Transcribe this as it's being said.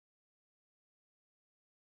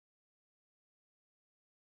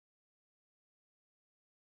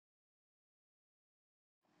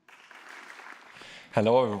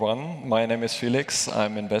Hello everyone, my name is Felix.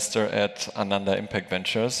 I'm investor at Ananda Impact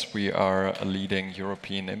Ventures. We are a leading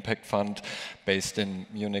European impact fund based in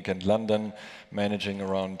Munich and London, managing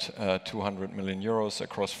around 200 million euros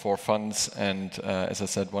across 4 funds and, as I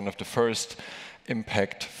said, one of the first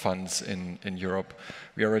impact funds in Europe.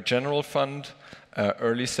 We are a general fund,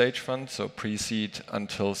 early stage fund, so pre-seed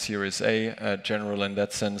until Series A, general in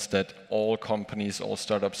that sense that all companies, all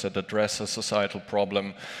startups that address a societal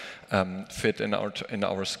problem fit in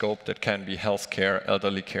our scope. That can be healthcare,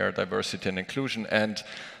 elderly care, diversity and inclusion, and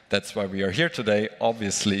that's why we are here today,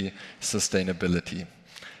 obviously sustainability.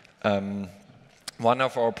 One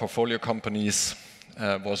of our portfolio companies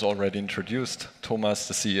was already introduced. Thomas,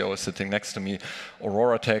 the CEO, is sitting next to me,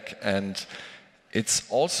 OroraTech, and it's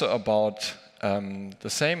also about the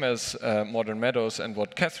same as Modern Meadows and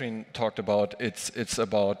what Catherine talked about. It's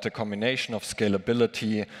about the combination of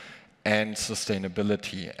scalability and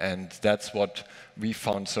sustainability, and that's what we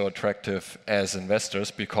found so attractive as investors.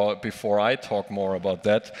 Because before I talk more about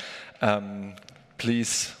that,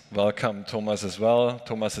 please welcome Thomas as well.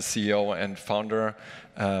 Thomas is CEO and founder.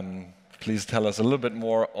 Please tell us a little bit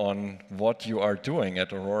more on what you are doing at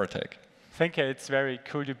OroraTech. Thank you. It's very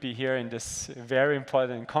cool to be here in this very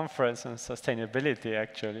important conference on sustainability,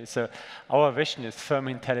 actually. So our vision is firm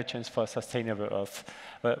intelligence for sustainable Earth.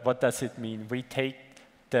 What does it mean?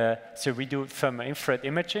 So we do thermal infrared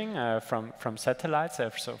imaging from satellites,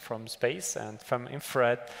 so from space, and thermal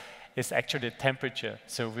infrared is actually the temperature.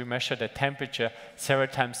 So we measure the temperature several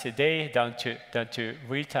times a day, down to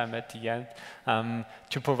real time at the end,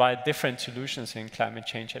 to provide different solutions in climate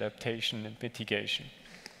change adaptation and mitigation.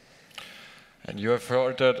 And you have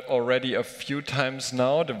heard that already a few times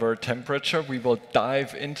now, the word temperature. We will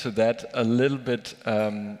dive into that a little bit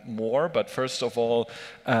more. But first of all,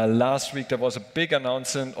 last week there was a big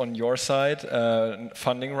announcement on your side,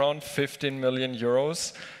 funding round, 15 million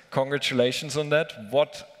euros. Congratulations on that.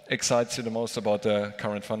 What excites you the most about the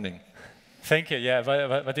current funding? Thank you. Yeah,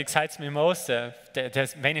 what excites me most,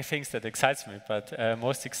 there's many things that excites me, but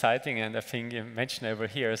most exciting, and I think you mentioned over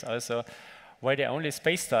here, is also we're the only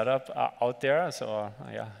space startup out there, so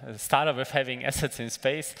a startup with having assets in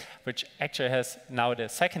space, which actually has now the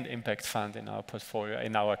second impact fund in our portfolio,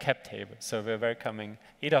 in our cap table. So we're welcoming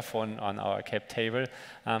EDAFON on our cap table.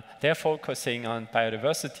 They're focusing on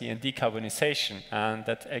biodiversity and decarbonization, and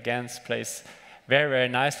that again plays very, very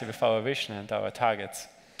nicely with our vision and our targets.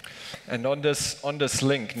 And on this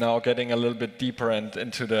link, now getting a little bit deeper and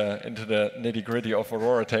into the nitty-gritty of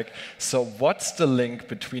OroraTech. So what's the link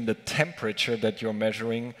between the temperature that you're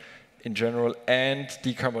measuring in general and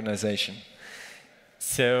decarbonization?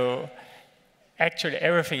 So actually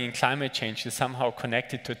everything in climate change is somehow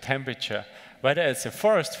connected to temperature. Whether it's a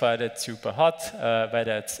forest fire that's super hot,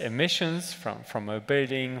 whether it's emissions from a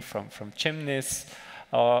building, from chimneys,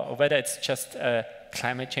 or whether it's just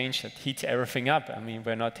climate change that heats everything up. I mean,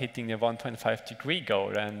 we're not hitting the 1.5 degree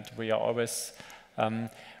goal, and we are always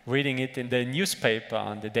reading it in the newspaper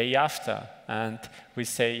on the day after. And we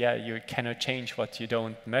say, yeah, you cannot change what you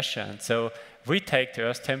don't measure. And so we take the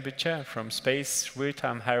Earth's temperature from space,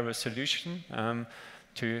 real-time high resolution,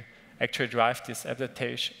 to actually drive this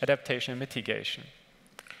adaptation and mitigation.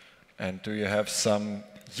 And do you have some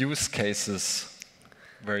use cases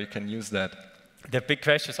where you can use that? The big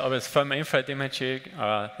question is always thermal infrared imaging,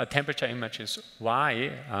 a temperature images. Why?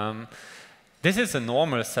 This is a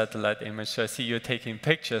normal satellite image, so I see you taking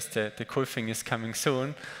pictures. The cool thing is coming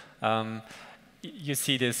soon. You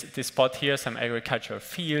see this spot here, some agricultural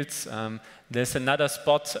fields. There's another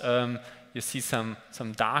spot, you see some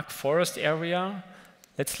dark forest area.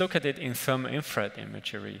 Let's look at it in thermal infrared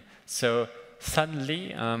imagery. So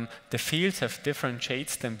suddenly, the fields have different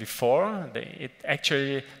shades than before.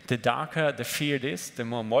 The darker the field is, the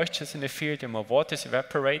more moisture is in the field, the more water is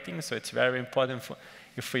evaporating. So it's very important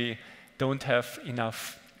if we don't have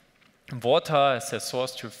enough water as a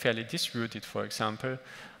source to fairly distribute it, for example.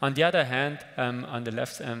 On the other hand, on the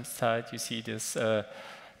left side, you see this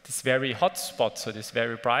very hot spot, so this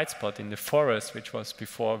very bright spot in the forest, which was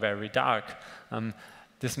before very dark.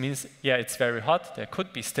 This means, yeah, it's very hot. There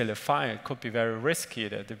could be still a fire. It could be very risky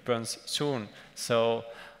that it burns soon. So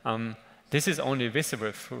this is only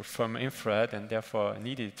visible from infrared and therefore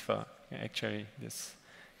needed for actually this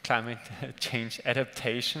climate change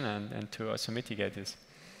adaptation and to also mitigate this.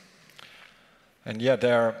 And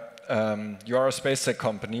yeah, you are a space tech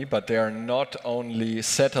company, but there are not only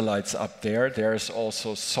satellites up there. There's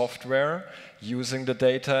also software using the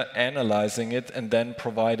data, analyzing it, and then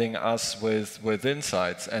providing us with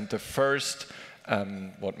insights. And the first,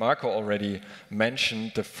 what Marco already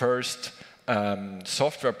mentioned, the first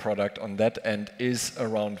software product on that end is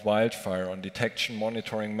around wildfire, on detection,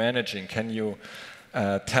 monitoring, managing. Can you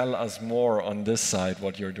tell us more on this side,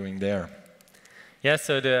 what you're doing there? Yeah,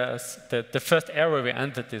 so the first area we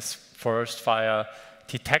entered is forest fire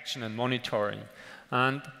detection and monitoring.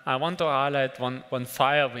 And I want to highlight one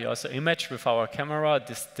fire we also imaged with our camera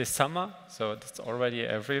this summer. So that's already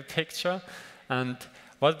a real picture. And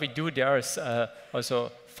what we do there is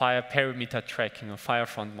also fire perimeter tracking or fire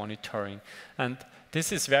front monitoring. And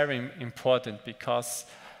this is very important because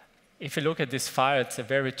if you look at this fire, it's a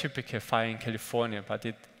very typical fire in California, but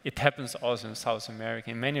it happens also in South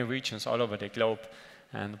America, in many regions all over the globe.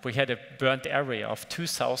 And we had a burnt area of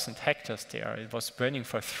 2,000 hectares there. It was burning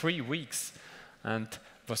for 3 weeks and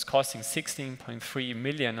was costing $16.3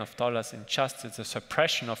 million in just the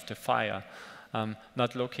suppression of the fire,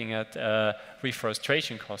 not looking at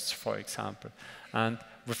reforestation costs, for example. And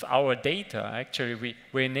with our data, actually,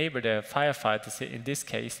 we enable the firefighters, in this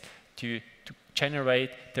case, to generate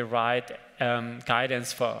the right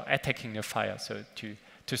guidance for attacking the fire, so to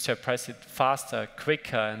suppress it faster,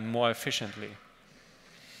 quicker, and more efficiently.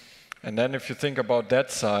 And then if you think about that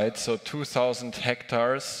side, so 2,000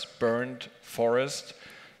 hectares burned forest,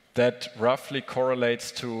 that roughly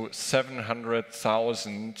correlates to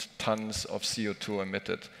 700,000 tons of CO2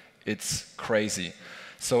 emitted. It's crazy.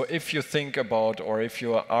 So if you think about, or if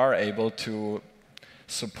you are able to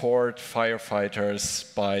support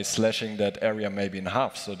firefighters by slashing that area maybe in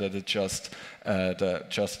half, so that it just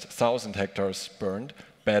 1,000 hectares burned,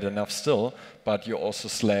 bad enough still, but you also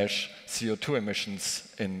slash CO2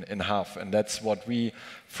 emissions in half. And that's what we,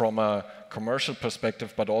 from a commercial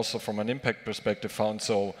perspective, but also from an impact perspective, found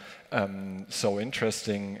so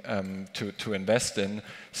interesting to invest in.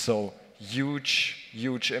 So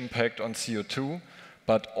huge impact on CO2,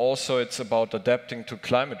 but also it's about adapting to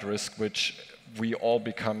climate risk, which we all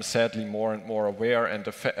become sadly more and more aware and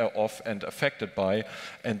of and affected by.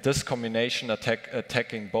 And this combination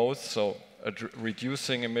attacking both, so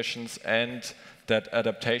reducing emissions and that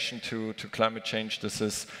adaptation to climate change, this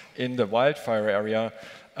is in the wildfire area,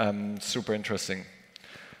 super interesting.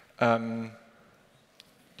 You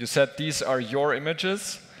said these are your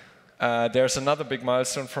images. There's another big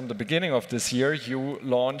milestone from the beginning of this year. You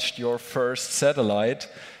launched your first satellite,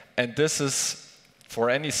 and this is, for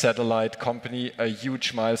any satellite company, a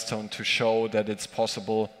huge milestone to show that it's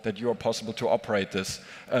possible, that you are possible to operate this,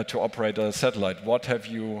 to operate a satellite. What have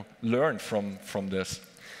you learned from this?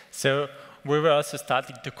 So we were also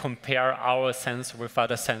starting to compare our sensor with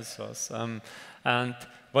other sensors. And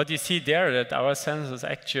what you see there, that our sensor is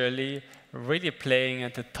actually really playing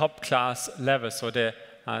at the top class level. So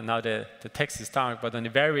now the text is dark, but on the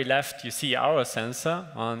very left you see our sensor,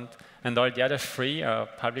 and all the other three are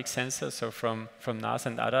public sensors, so from NASA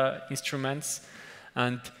and other instruments.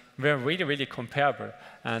 And we're really comparable.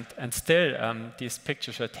 And still, these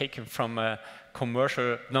pictures are taken from a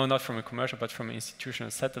commercial, no, not from a commercial, but from an institutional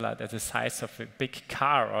satellite at the size of a big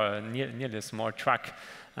car or nearly a small truck.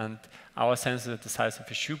 And our sensors are the size of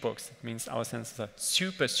a shoebox. That means our sensors are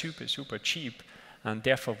super cheap, and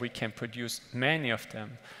therefore we can produce many of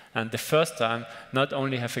them. And the first time, not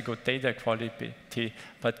only have a good data quality,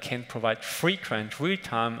 but can provide frequent,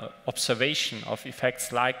 real-time observation of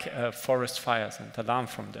effects like forest fires and alarm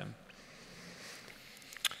from them.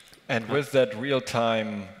 And with that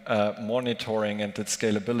real-time monitoring and its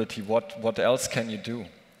scalability, what else can you do?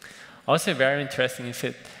 Also very interesting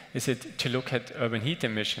is it to look at urban heat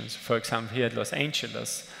emissions. For example, here at Los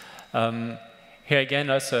Angeles. Here again,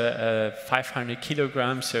 also 500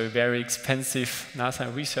 kilograms, so a very expensive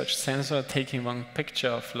NASA research sensor taking one picture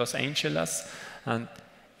of Los Angeles. And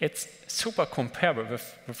it's super comparable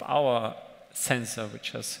with our sensor,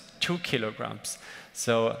 which has 2 kilograms.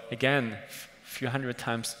 So again, few hundred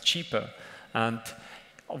times cheaper. And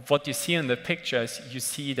what you see in the picture is you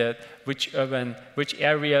see that which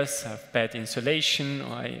areas have bad insulation,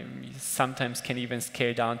 or sometimes can even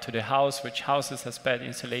scale down to the house, which houses has bad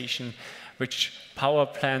insulation, which power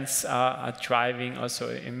plants are driving also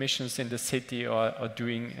emissions in the city or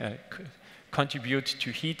doing contribute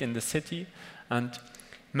to heat in the city. And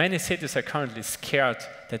many cities are currently scared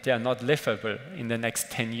that they are not livable in the next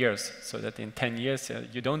 10 years, so that in 10 years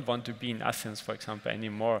you don't want to be in Athens, for example,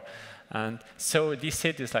 anymore. And so these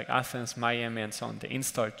cities like Athens, Miami, and so on, they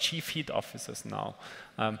install chief heat officers now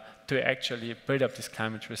to actually build up this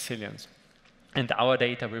climate resilience. And our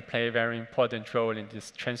data will play a very important role in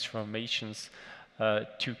these transformations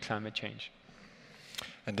to climate change.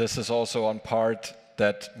 And this is also on part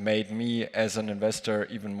that made me, as an investor,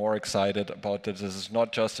 even more excited about this. This is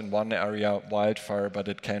not just in one area, wildfire, but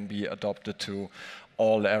it can be adopted to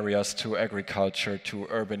all areas, to agriculture, to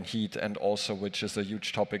urban heat, and also, which is a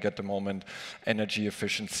huge topic at the moment, energy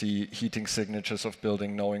efficiency, heating signatures of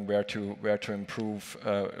building, knowing where to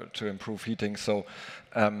improve heating. So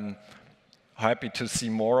happy to see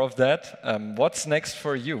more of that. What's next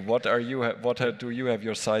for you? What do you have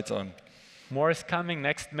your sights on? More is coming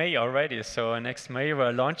next May already. So next May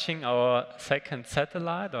we're launching our second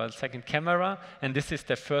satellite, or second camera, and this is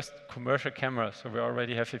the first commercial camera. So we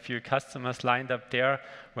already have a few customers lined up there.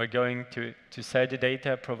 We're going to sell the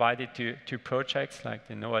data, provide it to projects like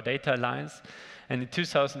the NOAA Data Alliance. And in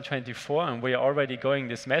 2024, and we are already going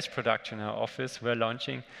this mass production in our office, we're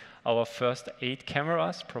launching our first 8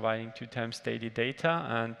 cameras, providing 2 times daily data,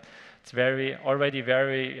 and it's already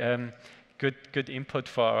very good input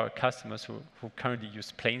for our customers who currently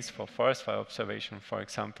use planes for forest fire observation, for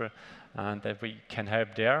example, and that we can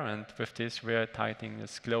help there. And with this, we are targeting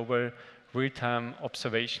this global real-time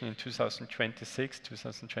observation in 2026,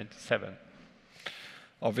 2027.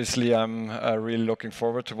 Obviously, I'm really looking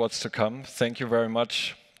forward to what's to come. Thank you very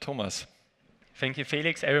much, Thomas. Thank you,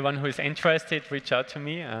 Felix. Everyone who is interested, reach out to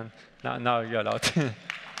me, and now you're allowed.